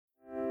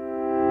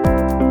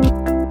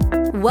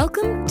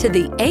Welcome to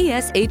the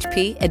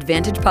ASHP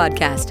Advantage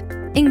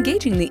Podcast,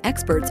 engaging the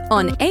experts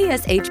on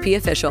ASHP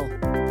Official,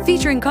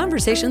 featuring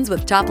conversations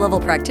with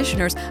top-level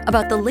practitioners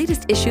about the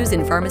latest issues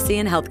in pharmacy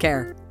and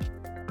healthcare.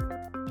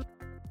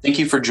 Thank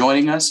you for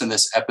joining us in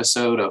this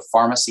episode of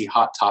Pharmacy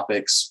Hot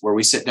Topics, where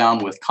we sit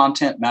down with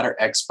content matter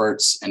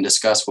experts and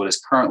discuss what is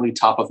currently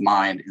top of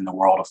mind in the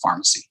world of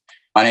pharmacy.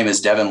 My name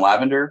is Devin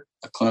Lavender,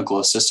 a clinical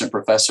assistant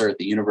professor at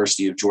the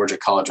University of Georgia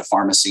College of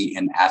Pharmacy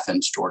in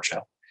Athens,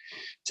 Georgia.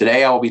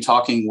 Today, I will be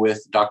talking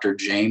with Dr.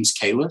 James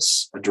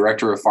Kalis, a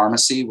director of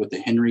pharmacy with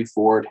the Henry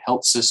Ford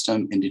Health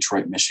System in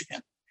Detroit,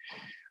 Michigan.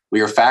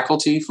 We are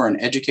faculty for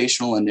an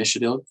educational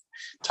initiative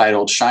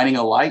titled Shining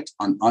a Light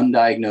on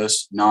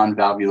Undiagnosed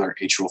Non-Valvular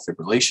Atrial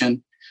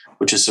Fibrillation,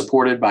 which is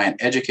supported by an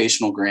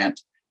educational grant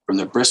from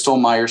the Bristol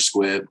Myers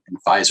Squibb and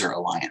Pfizer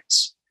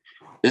Alliance.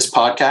 This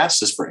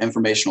podcast is for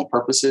informational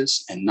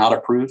purposes and not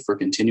approved for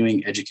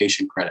continuing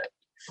education credit.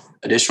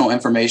 Additional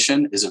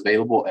information is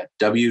available at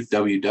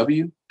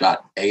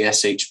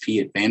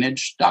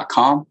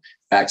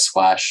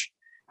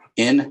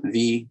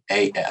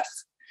www.ashphadvantage.com/NVAF.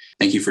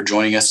 Thank you for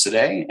joining us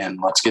today, and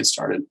let's get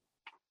started.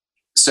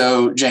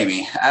 So,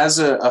 Jamie, as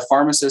a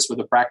pharmacist with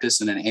a practice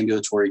in an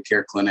ambulatory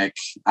care clinic,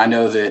 I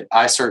know that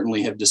I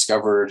certainly have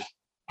discovered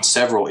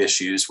several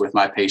issues with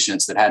my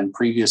patients that hadn't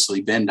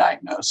previously been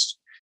diagnosed.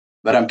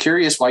 But I'm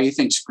curious why you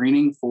think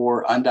screening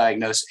for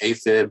undiagnosed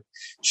AFib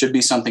should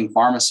be something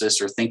pharmacists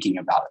are thinking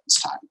about at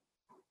this time.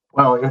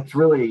 Well, it's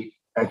really,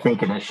 I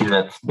think, an issue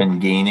that's been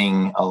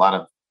gaining a lot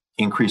of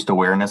increased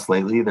awareness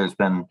lately. There's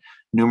been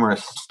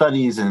numerous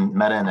studies and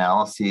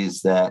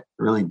meta-analyses that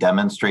really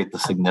demonstrate the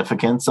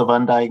significance of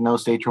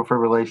undiagnosed atrial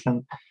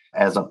fibrillation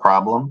as a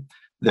problem.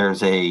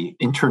 There's an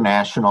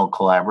international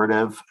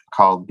collaborative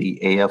called the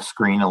AF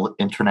Screen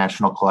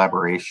International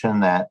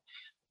Collaboration that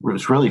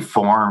was really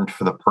formed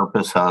for the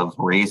purpose of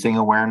raising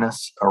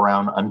awareness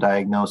around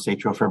undiagnosed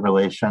atrial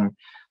fibrillation.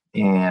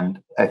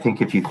 And I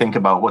think if you think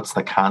about what's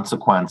the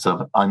consequence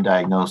of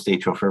undiagnosed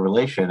atrial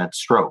fibrillation, it's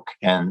stroke.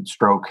 And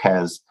stroke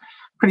has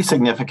pretty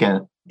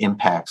significant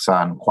impacts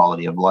on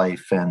quality of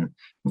life and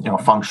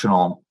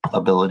functional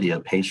ability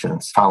of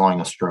patients following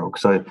a stroke.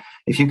 So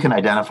if you can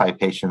identify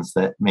patients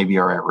that maybe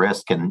are at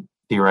risk and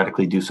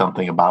theoretically do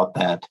something about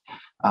that,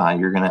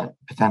 you're going to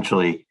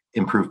potentially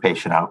improve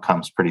patient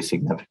outcomes pretty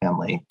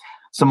significantly.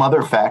 Some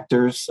other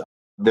factors,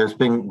 there's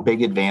been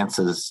big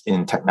advances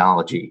in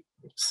technology.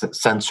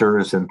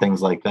 Sensors and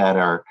things like that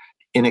are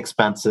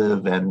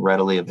inexpensive and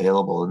readily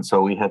available. And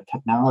so we have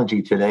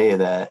technology today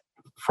that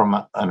from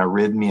an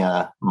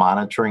arrhythmia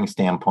monitoring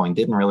standpoint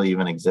didn't really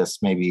even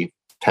exist maybe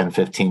 10,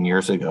 15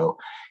 years ago.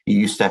 You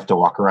used to have to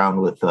walk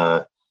around with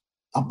a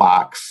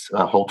box,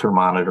 a Holter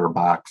monitor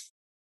box.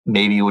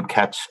 Maybe you would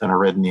catch an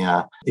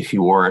arrhythmia if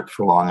you wore it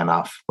for long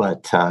enough.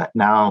 But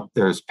now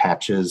there's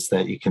patches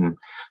that you can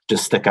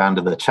just stick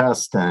onto the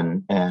chest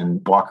and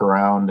walk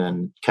around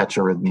and catch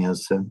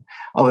arrhythmias, and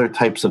other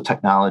types of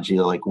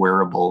technology like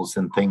wearables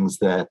and things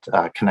that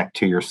connect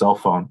to your cell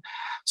phone.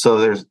 So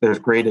there's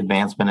great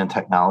advancement in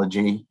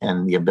technology,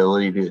 and the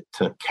ability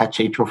to catch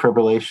atrial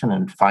fibrillation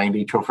and find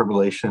atrial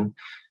fibrillation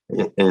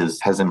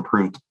has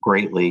improved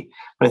greatly.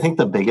 But I think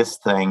the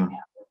biggest thing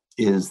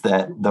is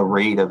that the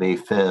rate of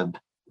AFib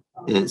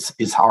is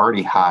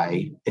already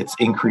high. It's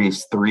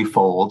increased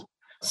threefold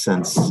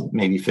since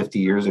maybe 50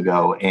 years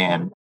ago.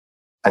 And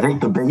I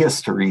think the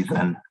biggest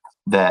reason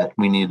that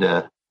we need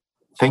to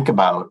think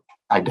about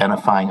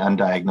identifying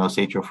undiagnosed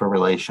atrial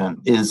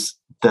fibrillation is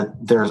that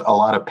there's a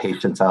lot of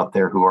patients out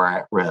there who are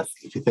at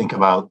risk. If you think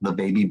about the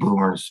baby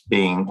boomers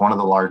being one of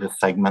the largest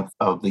segments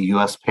of the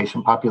U.S.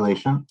 patient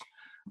population,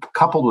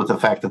 coupled with the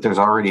fact that there's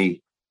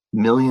already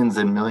millions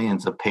and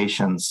millions of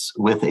patients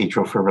with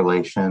atrial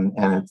fibrillation,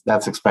 and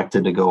that's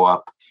expected to go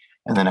up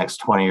in the next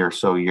 20 or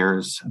so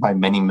years by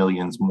many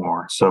millions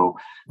more. So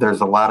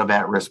there's a lot of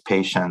at-risk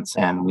patients,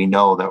 and we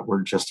know that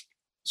we're just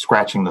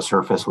scratching the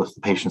surface with the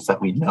patients that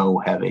we know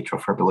have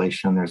atrial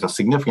fibrillation. There's a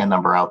significant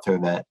number out there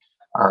that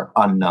are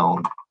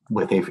unknown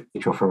with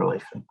atrial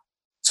fibrillation.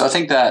 So I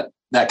think that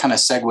kind of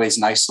segues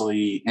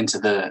nicely into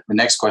the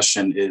next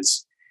question.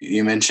 Is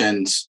you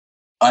mentioned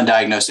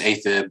undiagnosed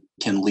AFib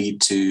can lead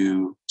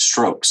to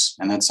strokes,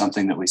 and that's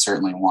something that we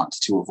certainly want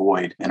to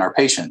avoid in our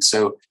patients.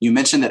 So you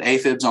mentioned that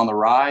AFib's on the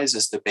rise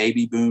as the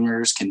baby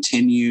boomers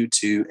continue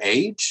to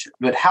age,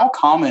 but how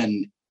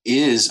common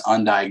is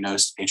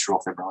undiagnosed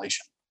atrial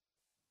fibrillation?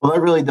 Well,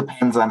 it really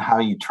depends on how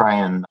you try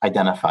and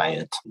identify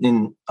it.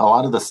 In a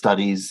lot of the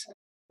studies,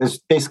 there's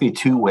basically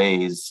two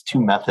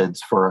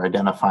methods for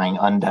identifying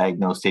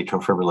undiagnosed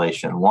atrial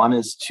fibrillation. One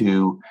is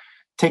to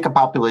take a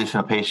population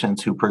of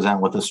patients who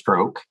present with a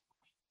stroke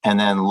and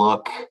then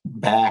look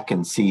back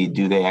and see,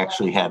 do they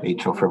actually have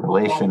atrial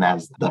fibrillation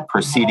as the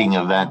preceding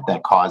event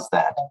that caused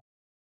that?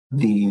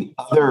 The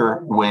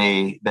other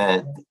way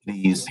that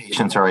these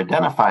patients are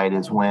identified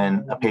is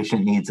when a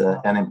patient needs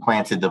an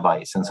implanted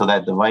device. And so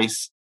that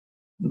device,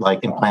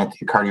 like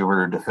implanted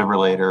cardioverter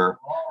defibrillator,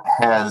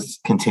 has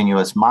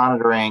continuous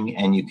monitoring,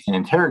 and you can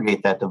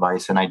interrogate that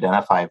device and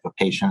identify if a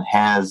patient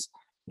has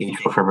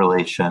atrial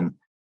fibrillation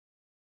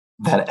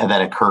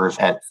that occurs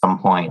at some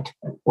point,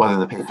 whether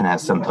the patient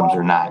has symptoms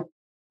or not.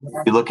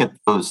 If you look at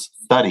those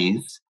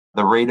studies,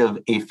 the rate of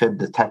AFib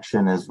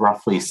detection is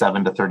roughly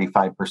 7 to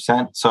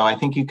 35%. So I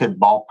think you could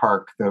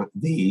ballpark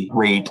the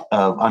rate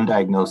of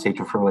undiagnosed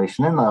atrial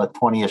fibrillation in the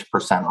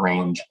 20-ish%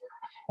 range.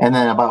 And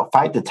then about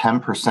 5 to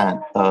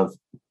 10% of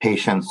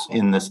patients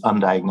in this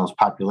undiagnosed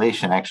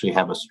population actually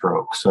have a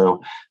stroke.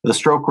 So the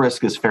stroke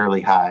risk is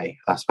fairly high,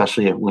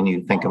 especially when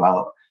you think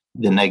about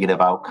the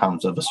negative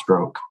outcomes of a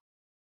stroke.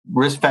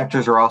 Risk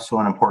factors are also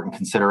an important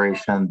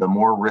consideration. The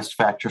more risk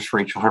factors for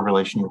atrial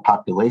fibrillation your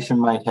population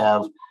might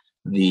have,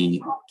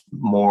 the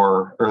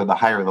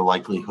higher the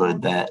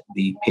likelihood that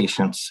the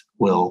patients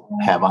will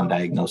have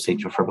undiagnosed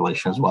atrial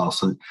fibrillation as well.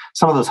 So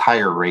some of those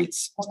higher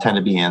rates tend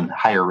to be in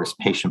higher risk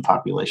patient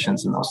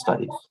populations in those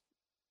studies.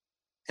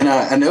 And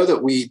I know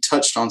that we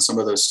touched on some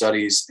of those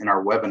studies in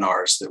our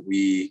webinars that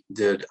we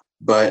did,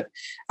 but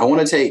I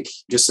want to take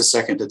just a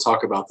second to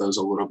talk about those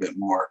a little bit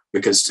more,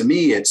 because to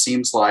me, it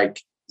seems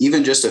like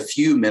even just a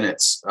few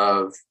minutes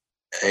of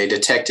a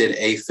detected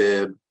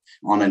AFib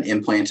on an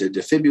implanted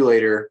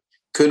defibrillator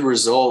could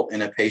result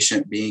in a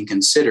patient being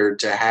considered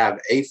to have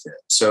AFib.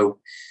 So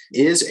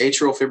is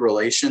atrial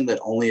fibrillation that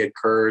only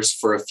occurs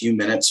for a few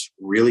minutes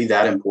really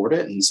that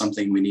important and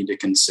something we need to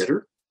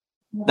consider?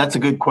 That's a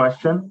good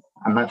question.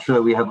 I'm not sure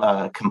that we have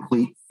a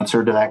complete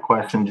answer to that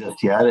question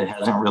just yet. It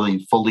hasn't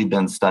really fully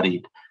been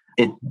studied.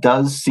 It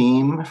does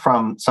seem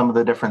from some of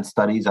the different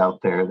studies out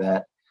there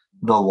that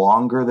the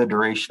longer the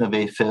duration of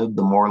AFib,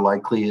 the more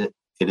likely it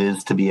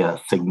is to be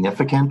a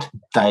significant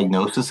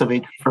diagnosis of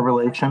atrial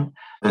fibrillation.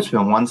 There's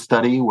been one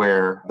study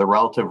where the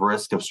relative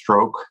risk of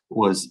stroke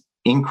was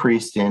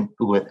increased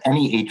with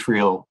any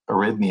atrial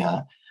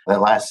arrhythmia that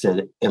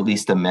lasted at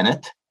least a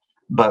minute.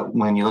 But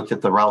when you looked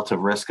at the relative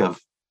risk of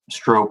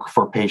stroke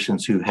for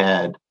patients who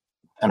had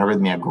an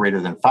arrhythmia greater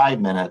than 5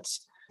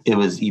 minutes, it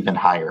was even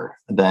higher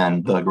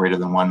than the greater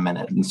than 1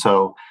 minute. And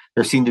so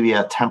there seemed to be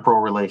a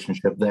temporal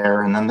relationship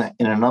there. And then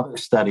in another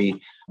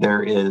study,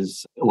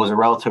 was a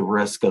relative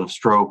risk of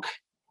stroke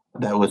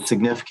that was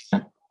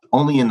significant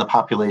only in the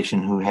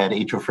population who had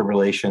atrial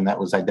fibrillation that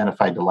was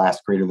identified to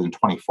last greater than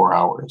 24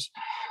 hours.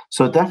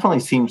 So it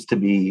definitely seems to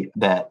be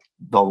that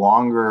the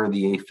longer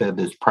the AFib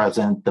is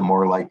present, the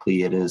more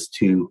likely it is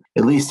to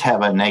at least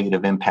have a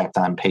negative impact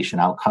on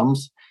patient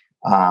outcomes.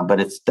 But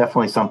it's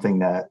definitely something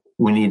that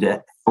we need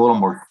a little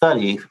more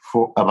study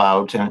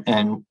about,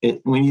 and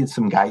we need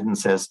some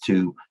guidance as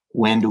to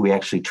when do we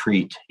actually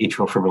treat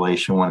atrial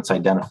fibrillation when it's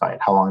identified?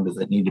 How long does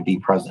it need to be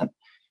present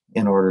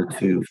in order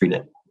to treat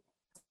it?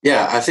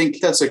 Yeah, I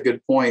think that's a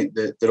good point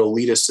that'll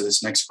lead us to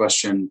this next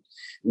question.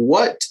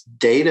 What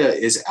data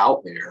is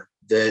out there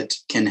that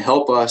can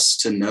help us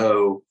to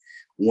know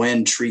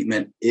when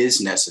treatment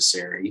is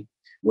necessary,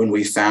 when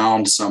we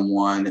found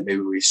someone that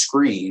maybe we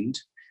screened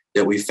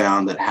that we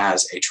found that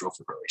has atrial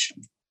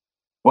fibrillation?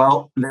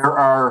 Well, there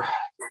are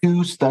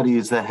 2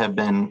 studies that have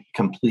been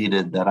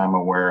completed that I'm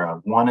aware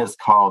of. One is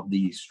called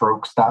the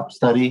Stroke Stop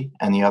study,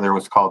 and the other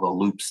was called the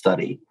Loop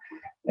study.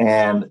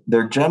 And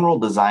their general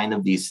design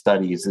of these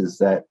studies is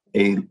that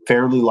a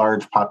fairly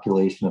large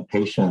population of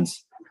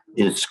patients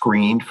is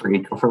screened for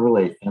atrial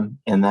fibrillation.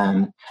 And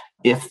then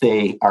if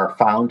they are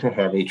found to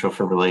have atrial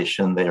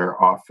fibrillation, they are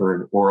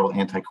offered oral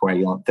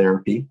anticoagulant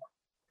therapy.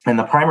 And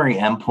the primary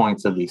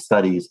endpoints of these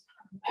studies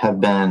have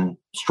been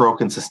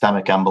stroke and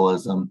systemic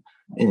embolism.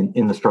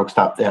 In the Stroke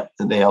Stop,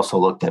 they also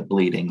looked at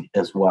bleeding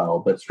as well.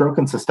 But stroke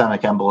and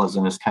systemic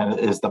embolism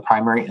is the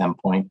primary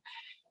endpoint.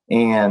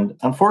 And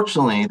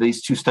unfortunately,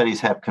 these 2 studies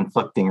have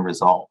conflicting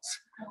results.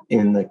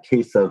 In the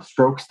case of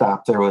Stroke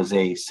Stop, there was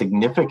a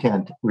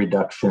significant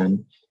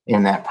reduction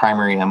in that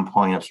primary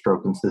endpoint of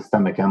stroke and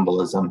systemic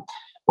embolism,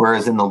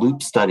 whereas in the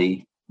Loop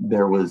study,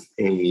 there was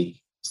a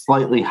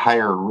slightly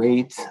higher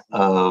rate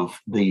of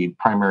the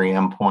primary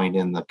endpoint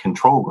in the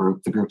control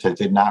group, the group that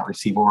did not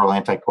receive oral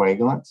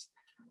anticoagulants.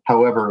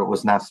 However, it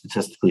was not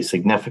statistically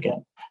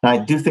significant. Now, I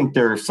do think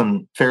there are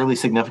some fairly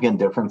significant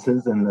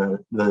differences in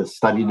the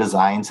study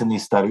designs in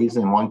these studies.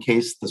 In one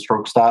case, the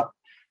Stroke Stop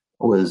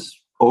was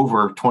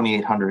over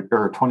 2,800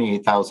 or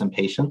 28,000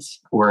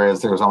 patients,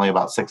 whereas there was only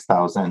about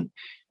 6,000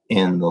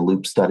 in the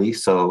Loop study.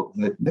 So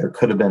there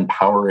could have been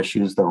power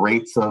issues. The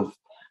rates of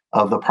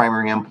the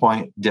primary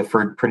endpoint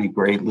differed pretty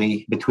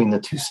greatly between the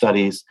 2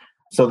 studies.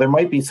 So there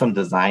might be some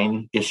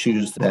design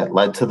issues that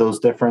led to those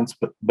differences,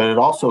 but it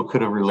also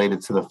could have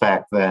related to the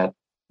fact that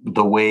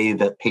the way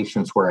that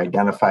patients were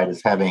identified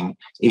as having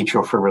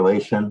atrial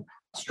fibrillation.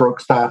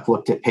 Stroke Stop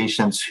looked at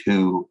patients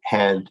who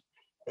had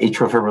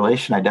atrial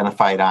fibrillation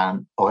identified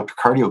on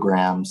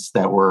electrocardiograms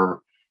that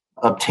were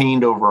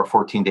obtained over a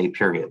 14-day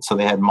period. So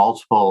they had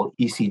multiple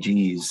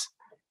ECGs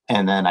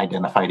and then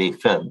identified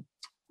AFib.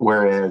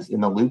 Whereas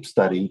in the Loop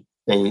study,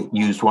 they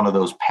used one of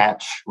those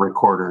patch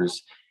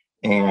recorders,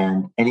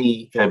 and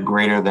any AFib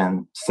greater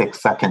than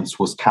 6 seconds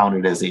was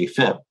counted as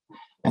AFib.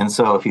 And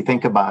so if you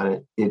think about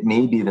it, it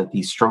may be that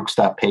these Stroke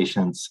Stop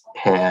patients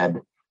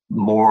had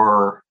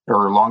more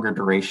or longer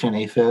duration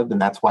AFib,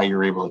 and that's why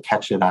you're able to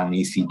catch it on an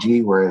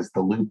ECG, whereas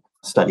the loop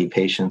study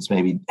patients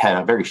maybe had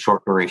a very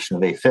short duration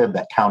of AFib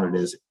that counted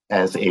as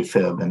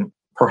AFib, and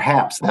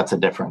perhaps that's a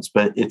difference.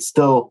 But it's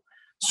still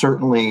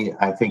certainly,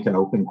 I think, an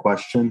open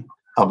question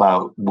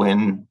about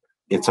when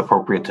it's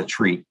appropriate to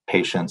treat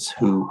patients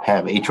who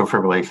have atrial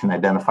fibrillation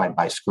identified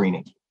by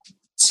screening.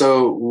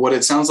 So what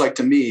it sounds like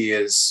to me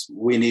is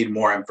we need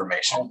more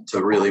information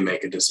to really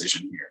make a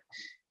decision here.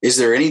 Is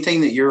there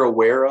anything that you're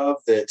aware of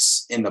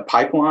that's in the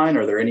pipeline?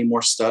 Are there any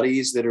more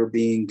studies that are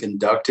being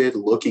conducted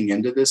looking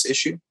into this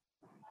issue?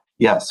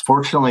 Yes,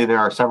 fortunately, there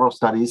are several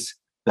studies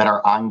that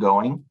are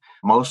ongoing.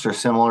 Most are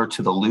similar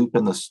to the LOOP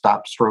and the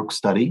Stop Stroke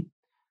study.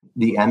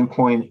 The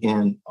endpoint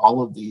in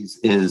all of these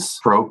is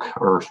stroke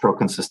or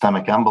stroke and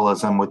systemic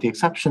embolism, with the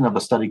exception of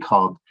a study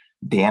called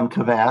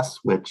DAN-CAVAS,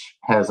 which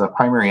has a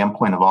primary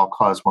endpoint of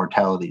all-cause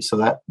mortality. So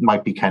that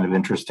might be kind of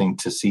interesting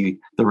to see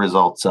the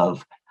results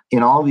of.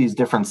 In all these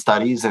different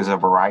studies, there's a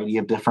variety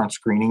of different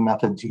screening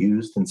methods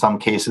used. In some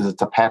cases,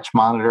 it's a patch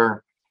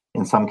monitor.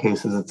 In some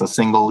cases, it's a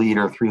single lead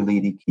or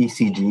 3-lead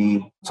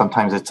ECG.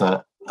 Sometimes it's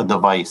a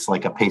device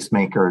like a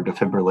pacemaker or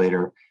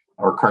defibrillator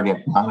or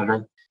cardiac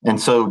monitor. And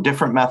so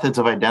different methods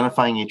of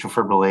identifying atrial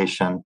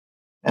fibrillation.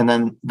 And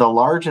then the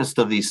largest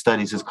of these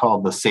studies is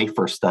called the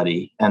SAFER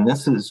study. And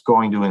this is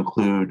going to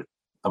include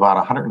about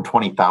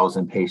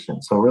 120,000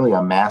 patients. So really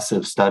a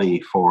massive study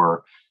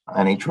for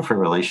an atrial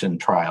fibrillation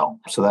trial.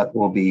 So that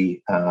will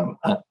be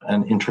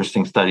an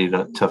interesting study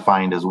to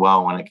find as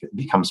well when it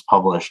becomes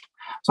published.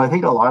 So I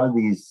think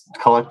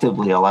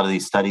collectively, a lot of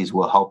these studies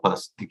will help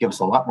us to give us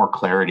a lot more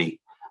clarity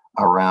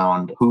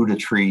around who to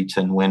treat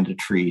and when to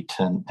treat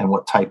and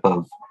what type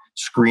of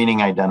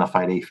screening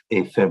identified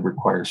AFib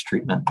requires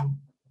treatment.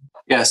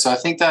 Yeah, so I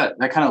think that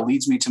kind of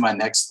leads me to my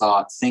next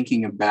thought,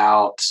 thinking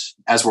about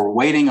as we're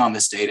waiting on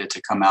this data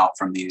to come out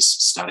from these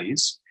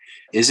studies,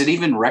 is it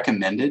even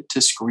recommended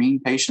to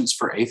screen patients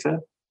for AFib?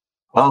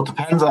 Well, it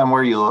depends on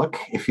where you look.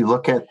 If you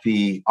look at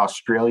the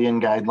Australian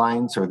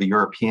guidelines or the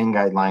European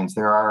guidelines,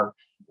 there are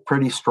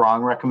pretty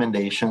strong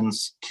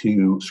recommendations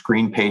to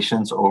screen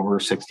patients over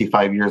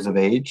 65 years of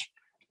age.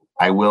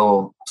 I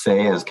will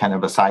say, as kind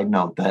of a side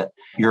note, that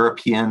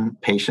European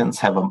patients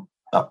have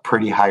a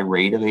pretty high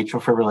rate of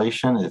atrial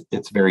fibrillation.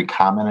 It's very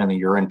common in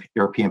a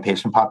European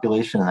patient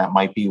population, and that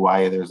might be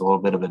why there's a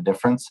little bit of a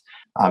difference.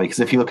 Because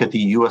if you look at the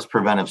U.S.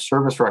 preventive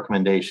service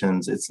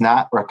recommendations, it's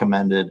not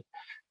recommended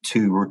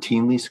to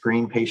routinely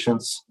screen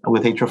patients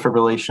with atrial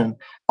fibrillation,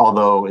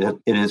 although it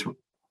is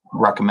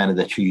recommended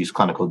that you use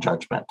clinical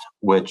judgment,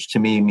 which to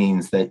me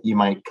means that you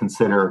might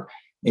consider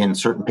in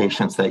certain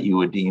patients that you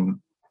would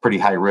deem pretty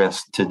high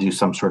risk to do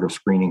some sort of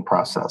screening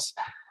process.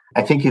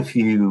 I think if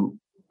you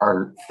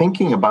are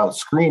thinking about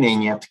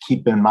screening, you have to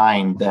keep in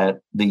mind that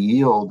the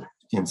yield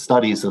in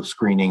studies of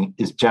screening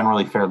is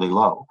generally fairly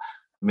low.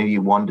 Maybe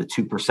 1%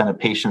 to 2% of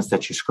patients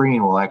that you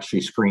screen will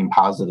actually screen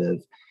positive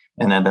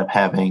and end up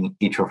having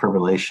atrial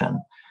fibrillation.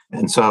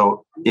 And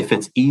so if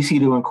it's easy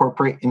to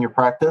incorporate in your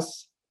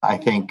practice, I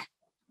think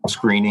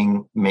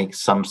screening makes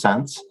some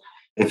sense.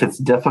 If it's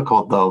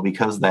difficult, though,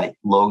 because that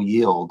low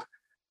yield,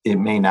 it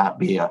may not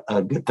be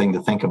a good thing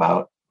to think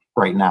about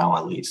right now,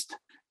 at least.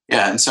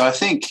 Yeah, and so I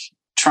think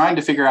trying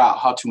to figure out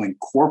how to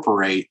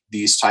incorporate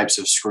these types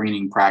of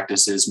screening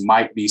practices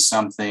might be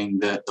something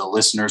that the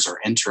listeners are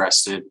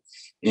interested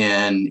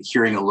in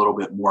hearing a little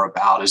bit more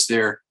about. Is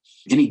there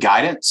any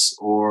guidance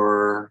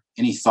or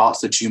any thoughts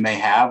that you may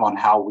have on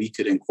how we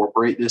could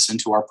incorporate this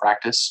into our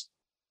practice?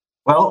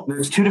 Well,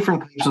 there's two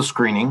different types of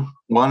screening.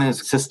 One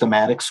is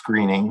systematic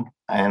screening,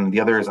 and the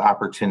other is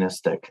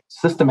opportunistic.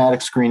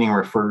 Systematic screening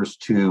refers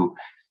to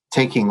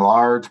taking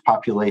large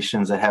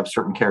populations that have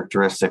certain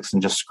characteristics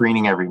and just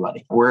screening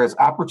everybody. Whereas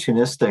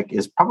opportunistic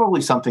is probably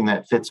something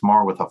that fits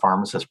more with a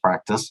pharmacist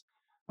practice,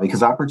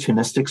 because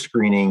opportunistic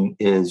screening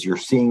is you're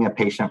seeing a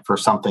patient for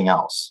something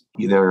else,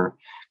 either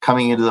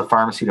coming into the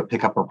pharmacy to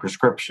pick up a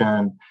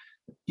prescription,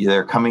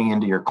 either coming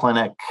into your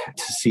clinic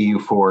to see you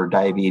for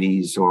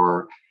diabetes,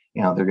 or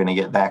they're going to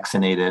get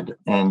vaccinated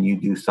and you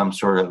do some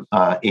sort of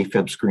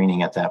AFib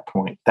screening at that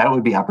point. That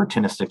would be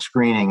opportunistic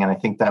screening. And I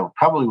think that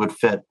probably would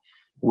fit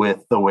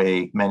with the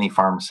way many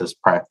pharmacists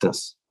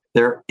practice.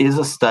 There is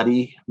a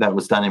study that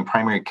was done in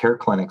primary care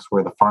clinics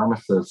where the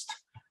pharmacist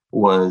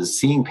was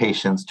seeing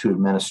patients to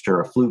administer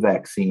a flu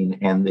vaccine,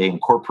 and they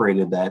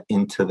incorporated that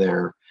into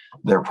their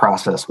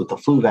process with the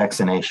flu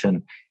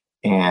vaccination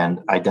and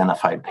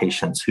identified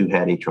patients who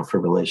had atrial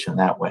fibrillation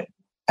that way.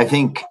 I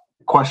think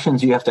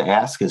questions you have to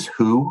ask is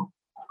who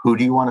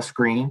do you want to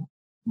screen?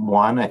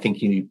 One, I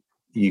think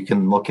you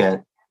can look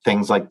at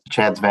things like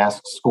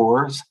CHA2DS2-VASc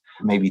scores,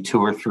 maybe 2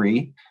 or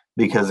 3,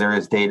 because there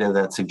is data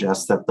that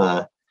suggests that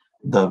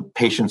the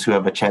patients who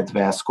have a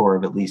CHA2DS2-VASc score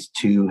of at least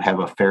 2 have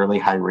a fairly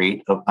high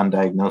rate of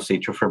undiagnosed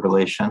atrial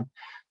fibrillation.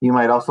 You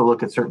might also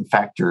look at certain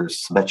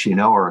factors that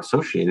are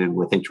associated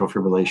with atrial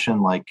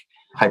fibrillation, like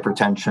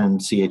hypertension,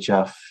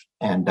 CHF,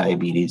 and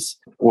diabetes,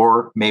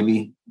 or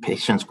maybe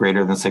patients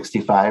greater than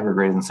 65 or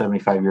greater than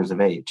 75 years of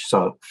age.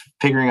 So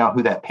figuring out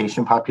who that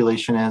patient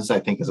population is, I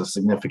think, is a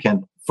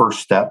significant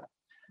first step.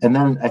 And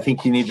then I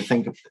think you need to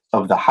think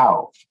of the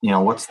how.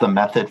 What's the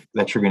method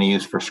that you're going to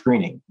use for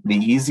screening? The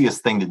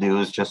easiest thing to do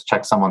is just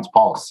check someone's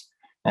pulse.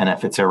 And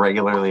if it's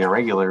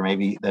irregular,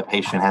 maybe the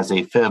patient has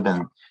AFib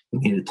and you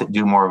need to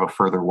do more of a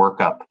further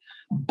workup.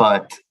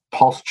 But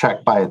pulse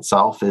check by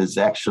itself is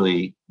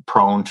actually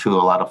prone to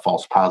a lot of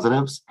false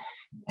positives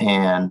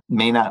and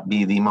may not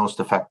be the most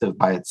effective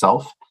by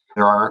itself.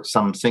 There are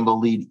some single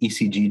lead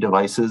ECG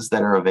devices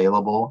that are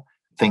available,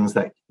 things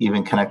that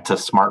even connect to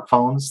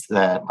smartphones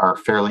that are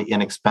fairly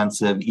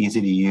inexpensive, easy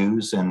to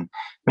use, and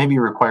maybe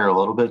require a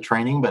little bit of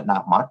training, but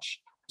not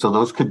much. So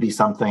those could be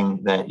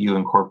something that you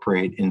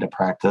incorporate into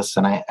practice.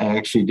 And I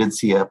actually did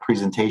see a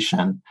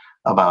presentation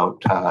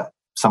about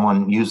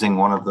someone using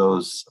one of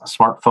those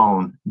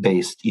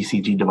smartphone-based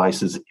ECG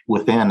devices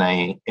within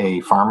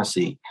a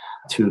pharmacy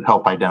to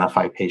help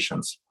identify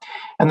patients.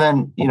 And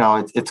then,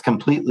 it's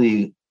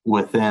completely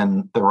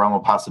within the realm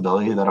of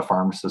possibility that a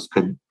pharmacist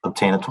could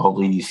obtain a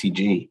 12-lead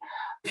ECG.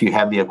 If you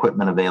have the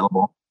equipment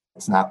available,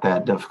 it's not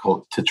that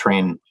difficult to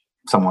train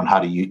someone how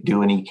to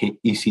do an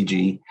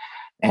ECG.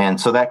 And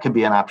so that could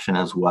be an option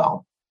as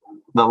well.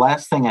 The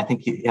last thing I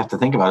think you have to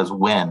think about is how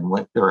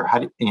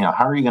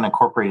are you going to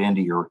incorporate it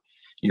into your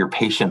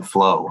patient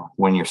flow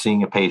when you're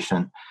seeing a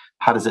patient?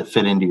 How does it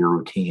fit into your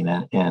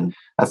routine? And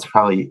that's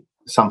probably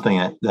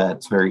something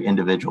that's very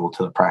individual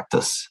to the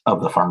practice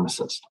of the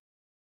pharmacist.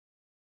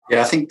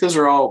 Yeah, I think those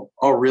are all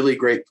really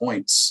great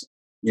points.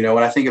 When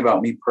I think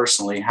about me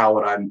personally, how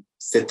would I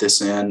fit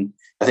this in?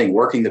 I think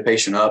working the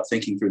patient up,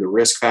 thinking through the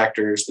risk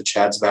factors, the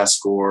CHA2DS2-VASc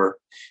score,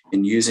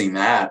 and using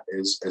that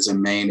as a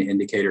main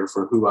indicator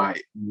for who I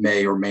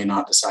may or may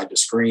not decide to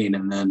screen.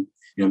 And then,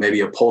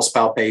 maybe a pulse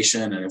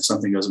palpation. And if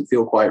something doesn't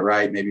feel quite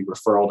right, maybe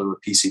referral to a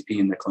PCP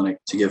in the clinic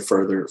to give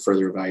further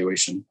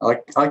evaluation. I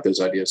like those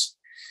ideas.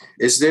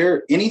 Is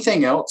there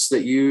anything else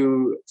that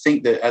you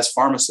think that as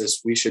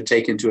pharmacists we should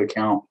take into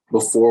account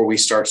before we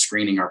start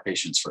screening our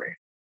patients for AFib?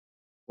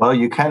 Well,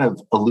 you kind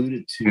of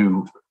alluded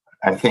to,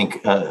 I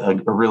think, a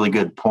really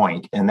good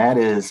point. And that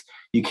is,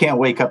 you can't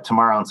wake up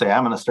tomorrow and say,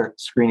 I'm going to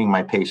start screening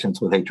my patients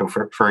with for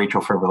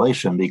atrial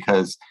fibrillation,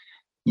 because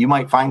you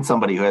might find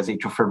somebody who has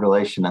atrial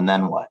fibrillation, and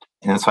then what?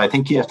 And so I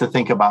think you have to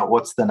think about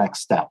what's the next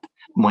step.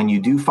 When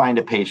you do find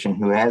a patient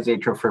who has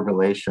atrial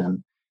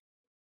fibrillation,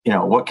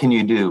 what can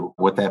you do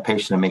with that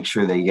patient to make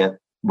sure they get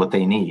what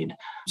they need?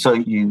 So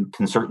you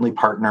can certainly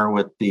partner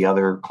with the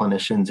other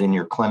clinicians in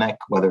your clinic,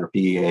 whether it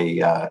be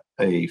a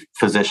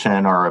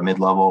physician or a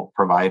mid-level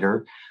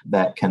provider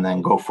that can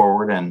then go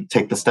forward and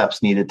take the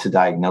steps needed to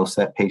diagnose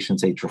that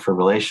patient's atrial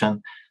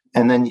fibrillation.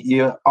 And then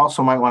you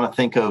also might want to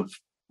think of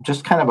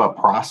just kind of a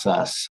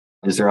process.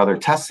 Is there other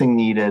testing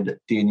needed?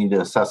 Do you need to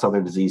assess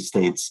other disease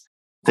states?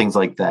 Things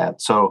like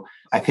that. So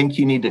I think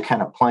you need to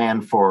kind of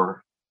plan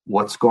for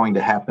what's going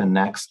to happen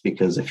next,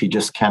 because if you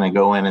just kind of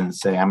go in and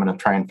say, I'm going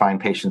to try and find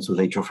patients with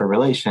atrial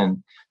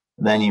fibrillation,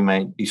 then you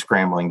might be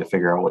scrambling to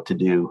figure out what to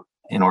do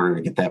in order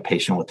to get that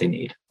patient what they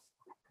need.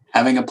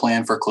 Having a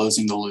plan for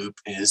closing the loop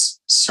is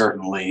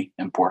certainly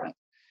important.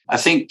 I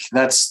think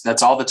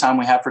that's all the time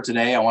we have for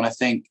today. I want to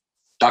thank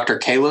Dr.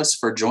 Kalis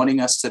for joining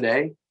us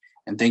today,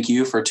 and thank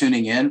you for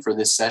tuning in for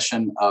this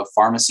session of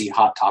Pharmacy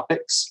Hot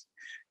Topics.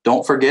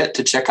 Don't forget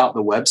to check out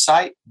the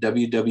website,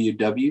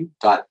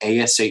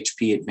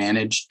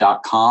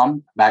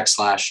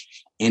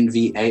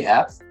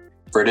 www.ashpadvantage.com/NVAF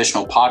for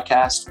additional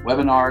podcasts,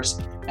 webinars,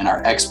 and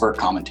our expert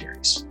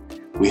commentaries.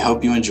 We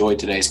hope you enjoyed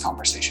today's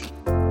conversation.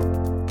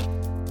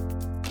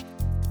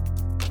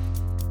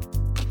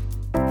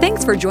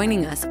 Thanks for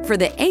joining us for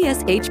the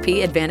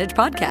ASHP Advantage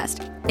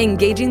podcast,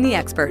 Engaging the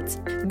Experts.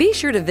 Be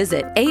sure to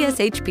visit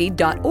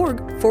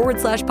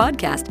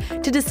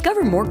ashp.org/podcast to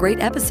discover more great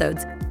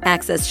episodes,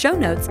 access show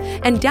notes,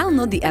 and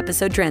download the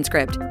episode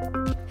transcript.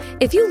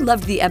 If you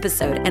loved the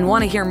episode and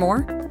want to hear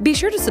more, be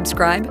sure to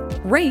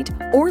subscribe, rate,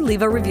 or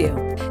leave a review.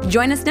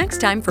 Join us next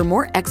time for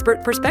more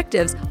expert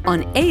perspectives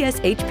on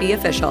ASHP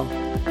Official.